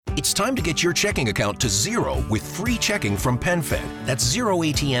It's time to get your checking account to zero with free checking from PenFed. That's zero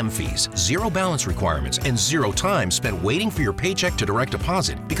ATM fees, zero balance requirements, and zero time spent waiting for your paycheck to direct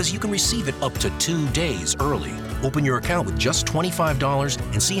deposit because you can receive it up to 2 days early. Open your account with just $25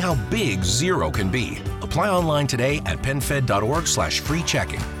 and see how big zero can be. Apply online today at PenFed.org/free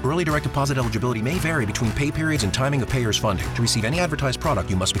checking. Early direct deposit eligibility may vary between pay periods and timing of payers' funding. To receive any advertised product,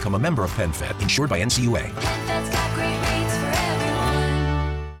 you must become a member of PenFed, insured by NCUA. PenFed's got great rates for everyone.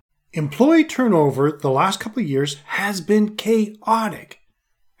 Employee turnover the last couple of years has been chaotic.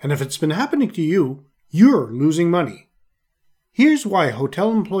 And if it's been happening to you, you're losing money. Here's why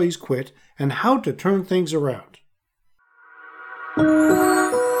hotel employees quit and how to turn things around.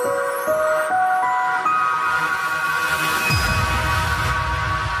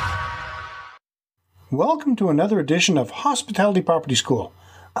 Welcome to another edition of Hospitality Property School.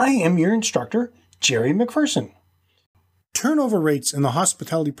 I am your instructor, Jerry McPherson. Turnover rates in the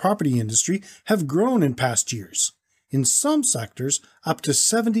hospitality property industry have grown in past years, in some sectors up to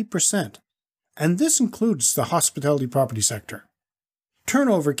 70%, and this includes the hospitality property sector.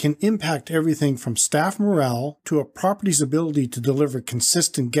 Turnover can impact everything from staff morale to a property's ability to deliver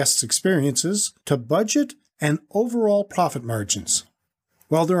consistent guest experiences to budget and overall profit margins.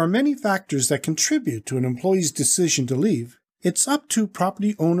 While there are many factors that contribute to an employee's decision to leave, it's up to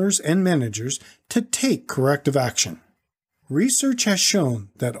property owners and managers to take corrective action. Research has shown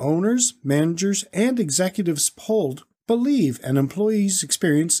that owners, managers, and executives polled believe an employee's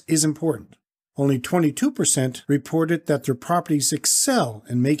experience is important. Only 22% reported that their properties excel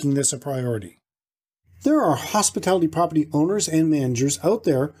in making this a priority. There are hospitality property owners and managers out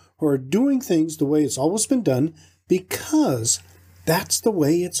there who are doing things the way it's always been done because that's the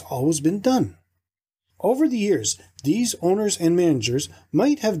way it's always been done. Over the years, these owners and managers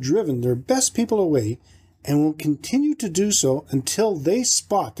might have driven their best people away and will continue to do so until they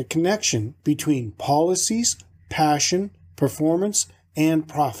spot the connection between policies, passion, performance, and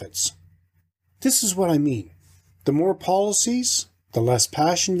profits. This is what I mean. The more policies, the less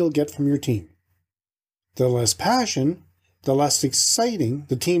passion you'll get from your team. The less passion, the less exciting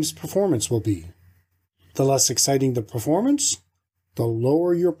the team's performance will be. The less exciting the performance, the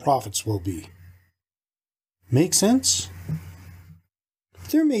lower your profits will be. Make sense?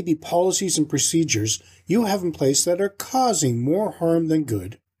 There may be policies and procedures you have in place that are causing more harm than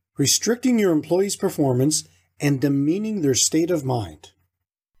good, restricting your employees' performance, and demeaning their state of mind.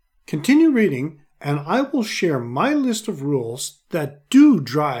 Continue reading, and I will share my list of rules that do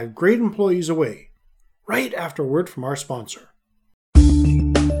drive great employees away, right after a word from our sponsor.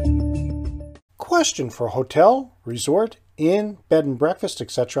 Question for hotel, resort, inn, bed and breakfast,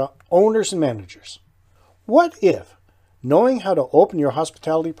 etc. owners and managers. What if, knowing how to open your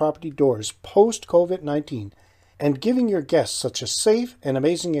hospitality property doors post-COVID-19 and giving your guests such a safe and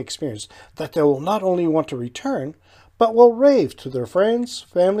amazing experience that they will not only want to return, but will rave to their friends,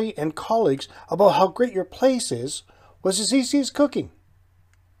 family, and colleagues about how great your place is, was as easy as cooking?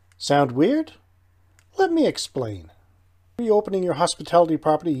 Sound weird? Let me explain. Reopening your hospitality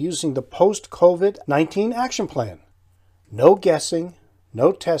property using the post-COVID-19 action plan. No guessing,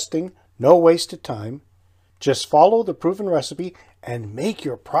 no testing, no wasted time. Just follow the proven recipe and make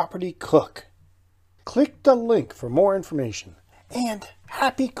your property cook. Click the link for more information. And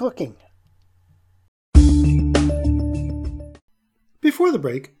happy cooking! Before the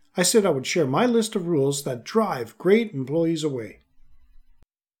break, I said I would share my list of rules that drive great employees away.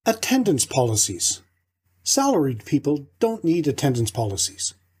 Attendance policies. Salaried people don't need attendance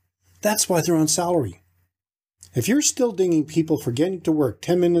policies. That's why they're on salary. If you're still dinging people for getting to work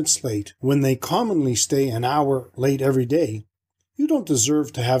 10 minutes late when they commonly stay an hour late every day, you don't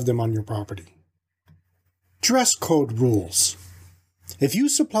deserve to have them on your property. Dress code rules. If you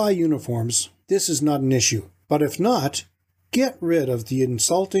supply uniforms, this is not an issue. But if not, get rid of the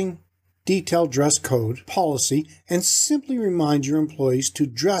insulting, detailed dress code policy and simply remind your employees to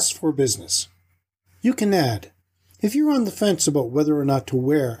dress for business. You can add, if you're on the fence about whether or not to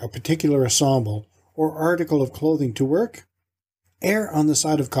wear a particular ensemble or article of clothing to work, err on the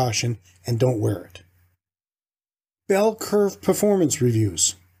side of caution and don't wear it. Bell curve performance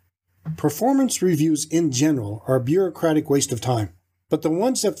reviews. Performance reviews in general are a bureaucratic waste of time, but the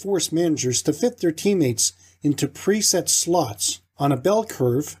ones that force managers to fit their teammates into preset slots on a bell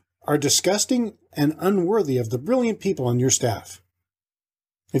curve are disgusting and unworthy of the brilliant people on your staff.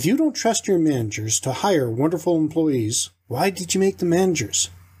 If you don't trust your managers to hire wonderful employees, why did you make them managers?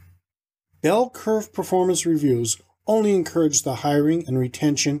 Bell curve performance reviews only encourage the hiring and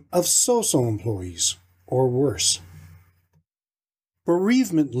retention of so-so employees, or worse.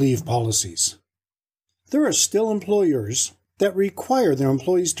 Bereavement leave policies. There are still employers, that require their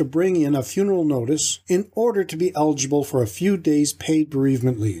employees to bring in a funeral notice in order to be eligible for a few days paid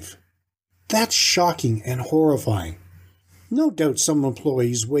bereavement leave. That's shocking and horrifying. No doubt some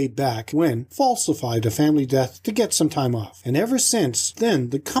employees way back when falsified a family death to get some time off, and ever since then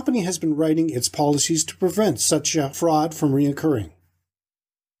the company has been writing its policies to prevent such a fraud from reoccurring.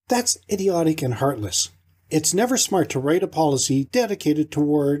 That's idiotic and heartless. It's never smart to write a policy dedicated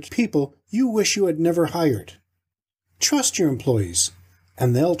toward people you wish you had never hired. Trust your employees,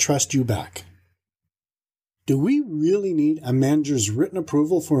 and they'll trust you back. Do we really need a manager's written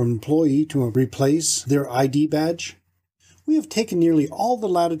approval for an employee to replace their ID badge? We have taken nearly all the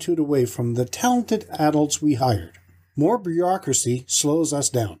latitude away from the talented adults we hired. More bureaucracy slows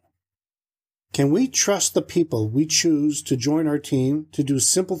us down. Can we trust the people we choose to join our team to do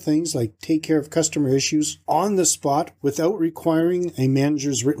simple things like take care of customer issues on the spot without requiring a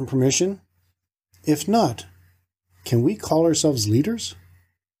manager's written permission? If not, can we call ourselves leaders?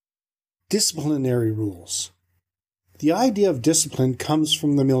 Disciplinary rules. The idea of discipline comes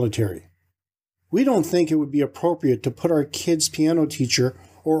from the military. We don't think it would be appropriate to put our kid's piano teacher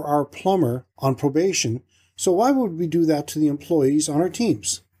or our plumber on probation, so why would we do that to the employees on our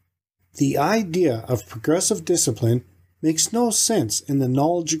teams? The idea of progressive discipline makes no sense in the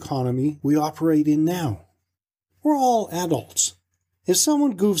knowledge economy we operate in now. We're all adults. If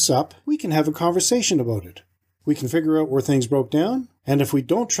someone goofs up, we can have a conversation about it. We can figure out where things broke down, and if we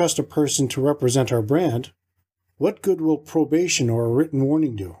don't trust a person to represent our brand, what good will probation or a written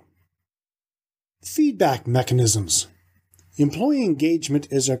warning do? Feedback mechanisms. Employee engagement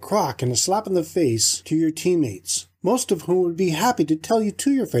is a crock and a slap in the face to your teammates, most of whom would be happy to tell you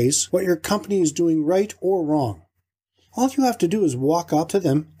to your face what your company is doing right or wrong. All you have to do is walk up to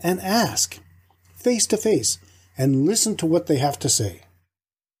them and ask, face to face, and listen to what they have to say.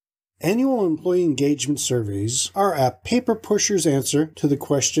 Annual employee engagement surveys are a paper pusher's answer to the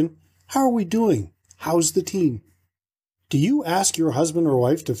question, how are we doing? How's the team? Do you ask your husband or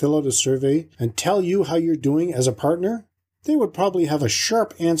wife to fill out a survey and tell you how you're doing as a partner? They would probably have a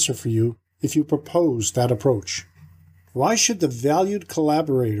sharp answer for you if you proposed that approach. Why should the valued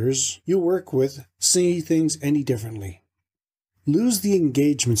collaborators you work with see things any differently? Lose the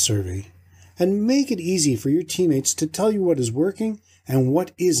engagement survey and make it easy for your teammates to tell you what is working and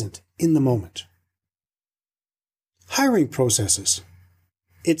what isn't in the moment. Hiring processes.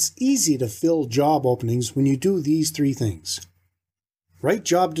 It's easy to fill job openings when you do these 3 things. Write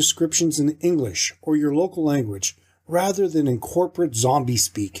job descriptions in English or your local language rather than in corporate zombie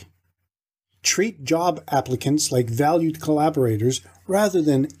speak. Treat job applicants like valued collaborators rather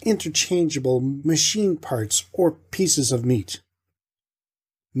than interchangeable machine parts or pieces of meat.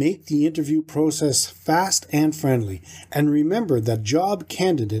 Make the interview process fast and friendly, and remember that job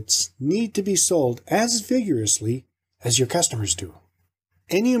candidates need to be sold as vigorously as your customers do.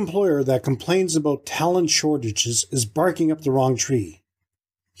 Any employer that complains about talent shortages is barking up the wrong tree.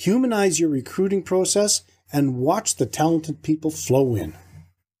 Humanize your recruiting process and watch the talented people flow in.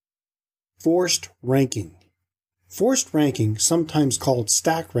 Forced ranking. Forced ranking, sometimes called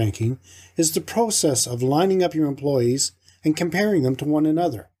stack ranking, is the process of lining up your employees and comparing them to one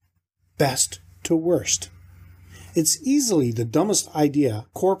another, best to worst. It's easily the dumbest idea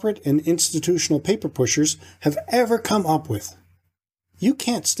corporate and institutional paper pushers have ever come up with. You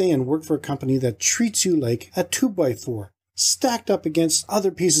can't stay and work for a company that treats you like a 2x4 stacked up against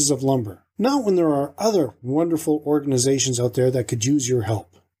other pieces of lumber, not when there are other wonderful organizations out there that could use your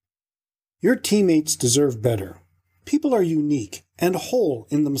help. Your teammates deserve better. People are unique and whole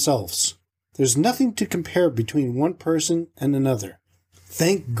in themselves. There's nothing to compare between one person and another.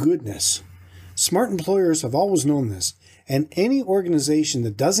 Thank goodness. Smart employers have always known this, and any organization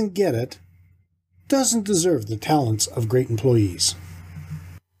that doesn't get it doesn't deserve the talents of great employees.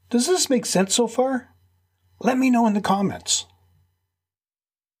 Does this make sense so far? Let me know in the comments.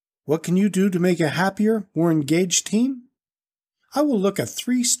 What can you do to make a happier, more engaged team? I will look at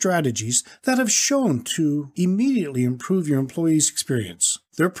 3 strategies that have shown to immediately improve your employees' experience,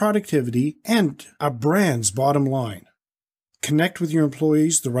 their productivity, and a brand's bottom line. Connect with your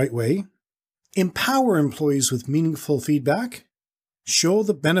employees the right way. Empower employees with meaningful feedback. Show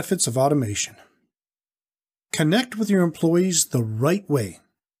the benefits of automation. Connect with your employees the right way.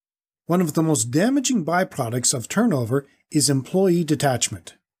 One of the most damaging byproducts of turnover is employee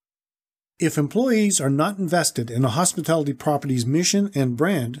detachment. If employees are not invested in a hospitality property's mission and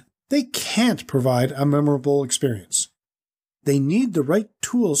brand, they can't provide a memorable experience. They need the right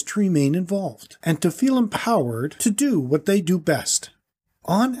tools to remain involved and to feel empowered to do what they do best.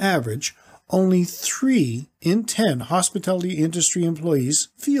 On average, only 3 in 10 hospitality industry employees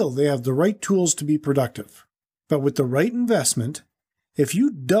feel they have the right tools to be productive. But with the right investment, if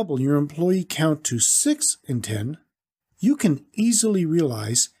you double your employee count to 6 in 10, you can easily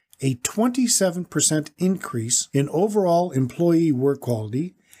realize a 27% increase in overall employee work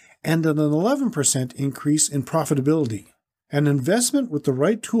quality and an 11% increase in profitability. An investment with the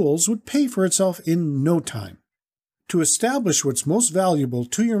right tools would pay for itself in no time. To establish what's most valuable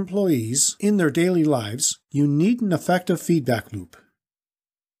to your employees in their daily lives, you need an effective feedback loop.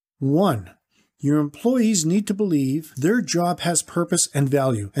 1. Your employees need to believe their job has purpose and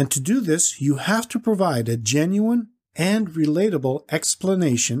value, and to do this, you have to provide a genuine and relatable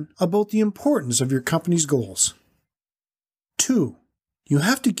explanation about the importance of your company's goals. 2. You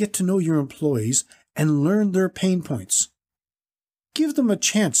have to get to know your employees and learn their pain points. Give them a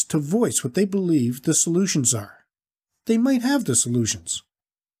chance to voice what they believe the solutions are. They might have the solutions.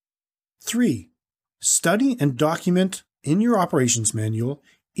 3. Study and document in your operations manual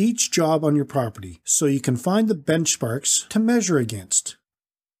each job on your property so you can find the benchmarks to measure against.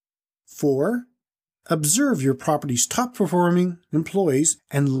 4. Observe your property's top-performing employees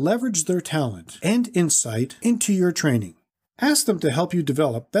and leverage their talent and insight into your training. Ask them to help you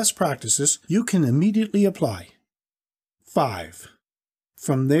develop best practices you can immediately apply. 5.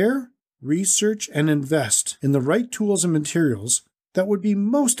 From there, research and invest in the right tools and materials that would be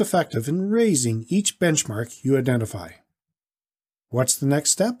most effective in raising each benchmark you identify. What's the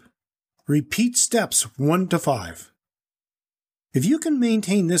next step? Repeat steps 1 to 5. If you can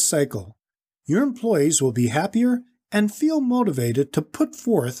maintain this cycle, your employees will be happier and feel motivated to put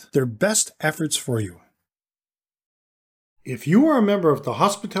forth their best efforts for you. If you are a member of the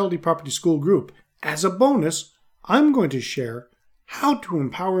Hospitality Property School group, as a bonus, I'm going to share how to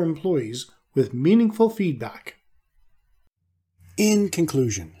empower employees with meaningful feedback. In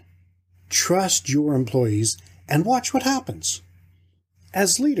conclusion, trust your employees and watch what happens.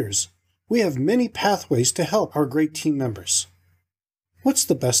 As leaders, we have many pathways to help our great team members. What's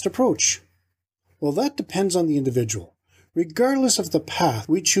the best approach? Well, that depends on the individual. Regardless of the path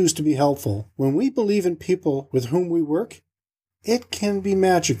we choose to be helpful, when we believe in people with whom we work, it can be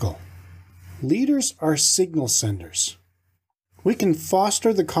magical. Leaders are signal senders. We can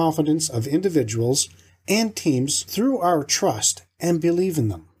foster the confidence of individuals and teams through our trust and believe in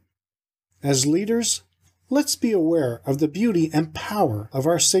them. As leaders, let's be aware of the beauty and power of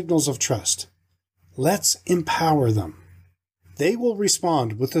our signals of trust. Let's empower them. They will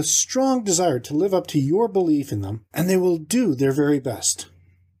respond with a strong desire to live up to your belief in them, and they will do their very best.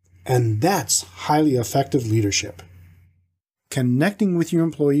 And that's highly effective leadership. Connecting with your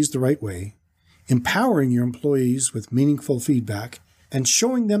employees the right way, empowering your employees with meaningful feedback, and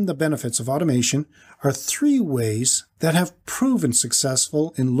showing them the benefits of automation are 3 ways that have proven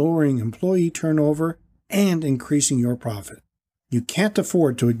successful in lowering employee turnover and increasing your profit. You can't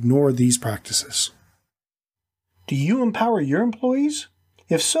afford to ignore these practices. Do you empower your employees?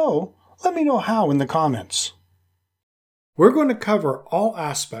 If so, let me know how in the comments. We're going to cover all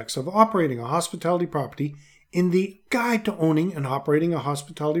aspects of operating a hospitality property in the Guide to Owning and Operating a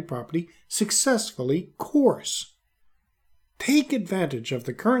Hospitality Property Successfully course. Take advantage of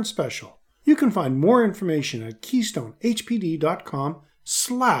the current special. You can find more information at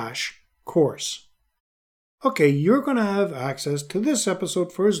keystonehpd.com/course. Okay, you're going to have access to this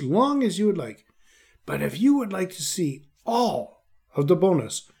episode for as long as you would like. But if you would like to see all of the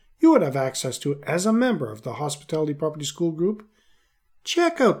bonus you would have access to as a member of the Hospitality Property School group,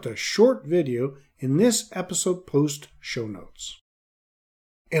 check out the short video in this episode post show notes.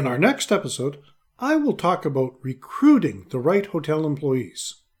 In our next episode, I will talk about recruiting the right hotel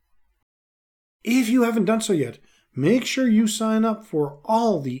employees. If you haven't done so yet, make sure you sign up for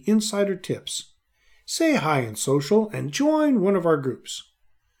all the insider tips. Say hi in social and join one of our groups.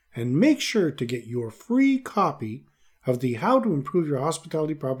 And make sure to get your free copy of the How to Improve Your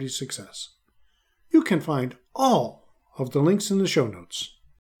Hospitality Property Success. You can find all of the links in the show notes.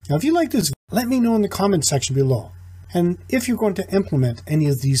 Now, if you like this, let me know in the comments section below, and if you're going to implement any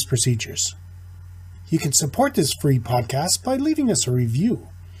of these procedures. You can support this free podcast by leaving us a review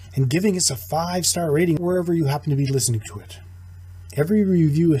and giving us a 5-star rating wherever you happen to be listening to it. Every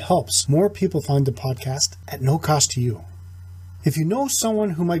review helps more people find the podcast at no cost to you. If you know someone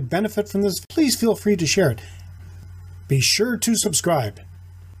who might benefit from this, please feel free to share it. Be sure to subscribe.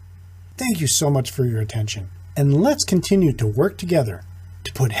 Thank you so much for your attention, and let's continue to work together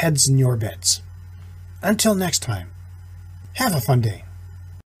to put heads in your beds. Until next time, have a fun day.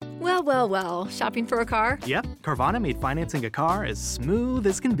 Well, Well, well. Shopping for a car? Yep, Carvana made financing a car as smooth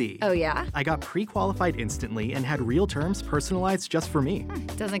as can be. Oh, yeah? I got pre-qualified instantly and had real terms personalized just for me.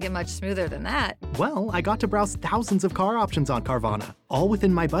 Doesn't get much smoother than that. Well, I got to browse thousands of car options on Carvana, all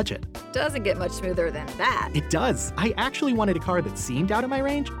within my budget. Doesn't get much smoother than that. It does. I actually wanted a car that seemed out of my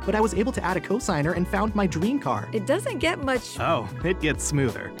range, but I was able to add a cosigner and found my dream car. It doesn't get much... Oh, it gets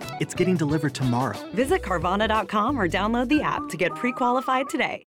smoother. It's getting delivered tomorrow. Visit Carvana.com or download the app to get pre-qualified today.